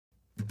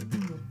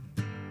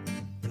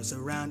Your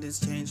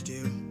surroundings changed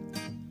you,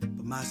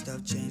 but my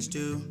stuff changed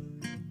too.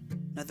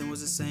 Nothing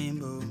was the same,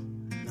 boo.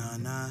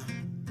 Nah.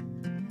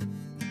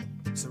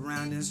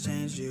 Surroundings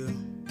changed you,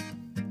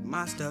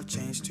 my stuff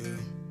changed too.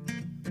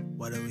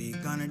 What are we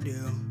gonna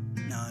do?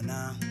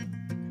 Nah.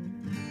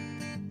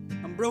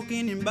 I'm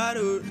broken and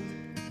battered,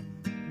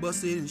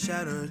 busted and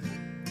shattered.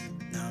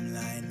 Now I'm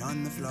lying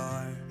on the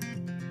floor.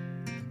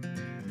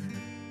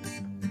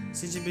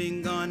 Since you've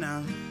been gone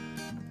now,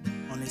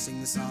 only sing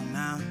the song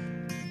now,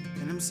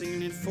 and I'm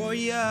singing it for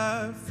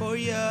ya.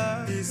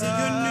 Is it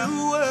your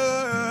new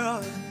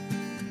world?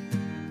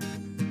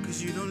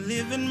 'Cause you don't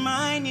live in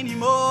mine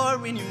anymore.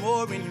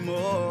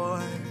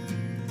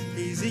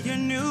 Is it your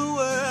new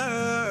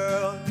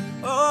world?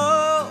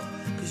 Oh,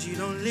 'cause you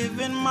don't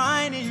live in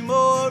mine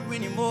anymore.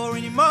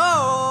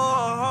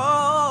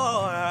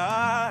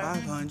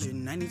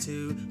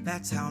 592,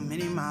 that's how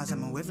many miles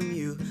I'm away from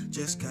you.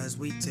 Just 'cause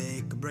we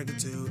take a break or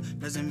two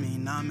doesn't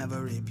mean I'm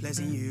ever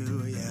replacing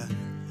you, yeah.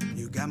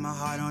 You got my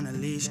heart on a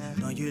leash,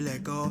 don't you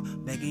let go,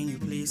 begging you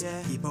please.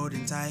 Keep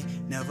holding tight,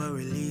 never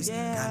release.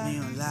 Got me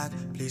on lock,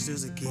 please do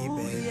the keep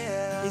it.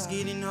 It's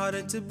getting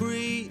harder to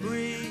breathe.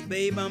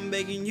 Babe, I'm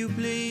begging you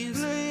please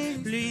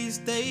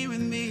stay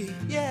with me.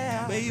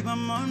 Babe,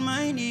 I'm on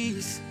my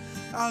knees,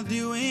 I'll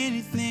do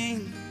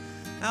anything.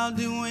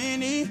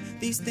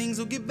 These things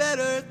will get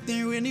better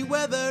through any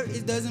weather.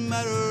 It doesn't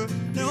matter.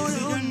 No, it's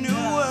your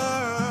new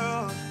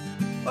world.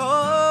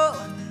 Oh,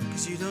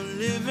 'cause you don't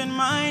live in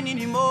mine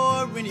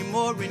anymore.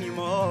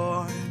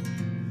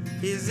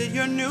 Is it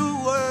your new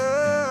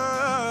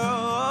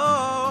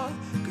world?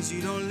 'Cause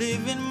you don't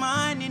live in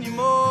mine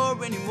anymore.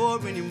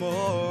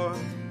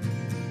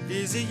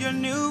 Is it your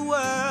new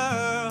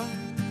world?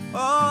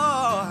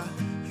 Oh,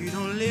 you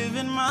don't live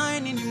in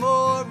mine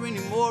anymore.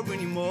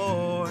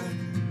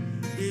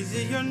 Is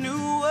it your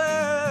new world?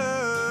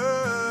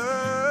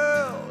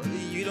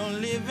 You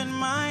don't live in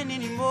mine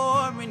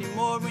anymore.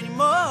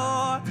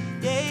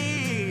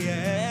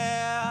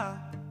 Yeah.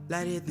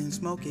 Light it, then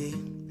smoke it.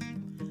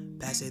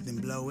 Pass it, then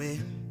blow it.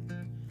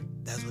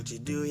 That's what you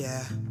do,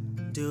 yeah.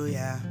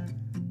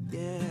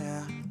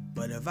 Yeah.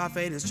 But if our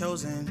fate is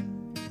chosen,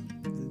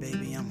 then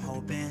baby, I'm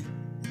hoping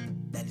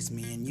that it's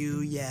me and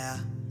you, yeah.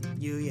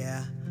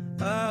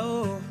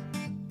 Oh,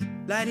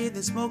 light it,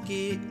 then smoke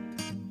it.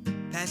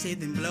 Pass it,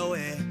 then blow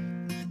it.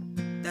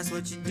 That's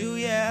what you do,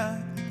 yeah.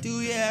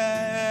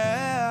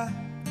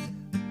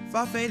 If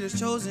our fate is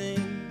chosen,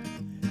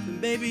 then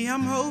baby,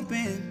 I'm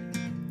hoping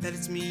that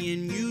it's me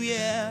and you,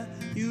 yeah.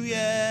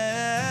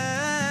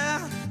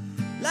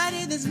 Light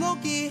it, then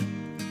smoke it.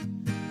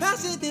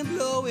 Pass it, then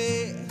blow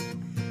it.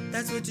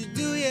 That's what you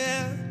do,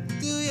 yeah.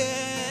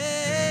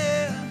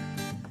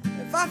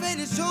 If our fate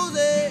is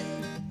chosen,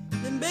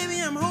 then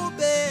baby, I'm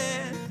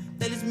hoping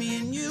that it's me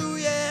and you,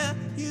 yeah.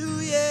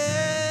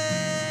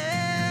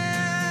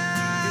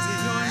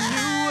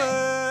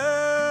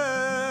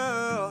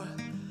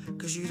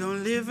 You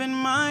don't live in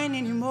mine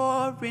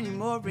anymore.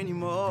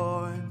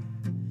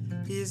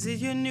 Is it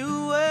your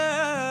new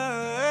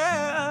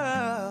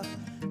world?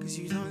 'Cause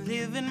you don't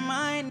live in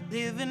mine.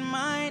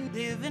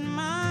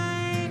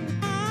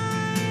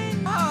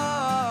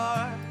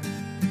 Oh,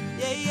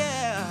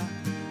 yeah.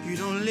 You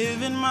don't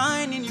live in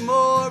mine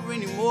anymore.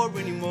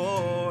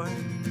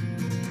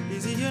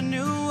 Is it your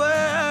new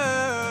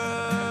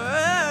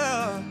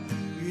world?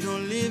 You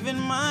don't live in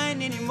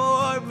mine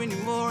anymore.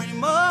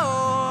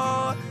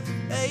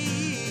 Hey,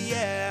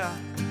 yeah.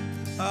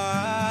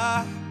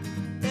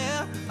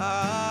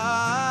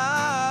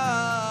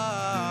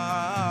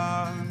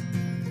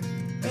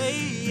 Hey,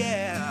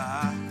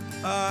 yeah.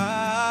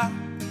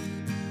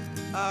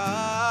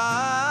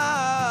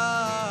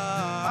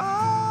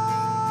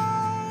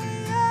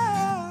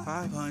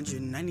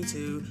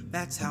 592,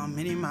 that's how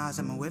many miles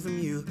I'm away from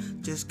you.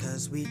 Just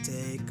 'cause we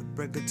take a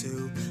break or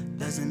two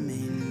doesn't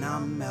mean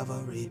I'm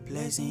ever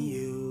replacing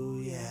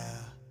you, yeah.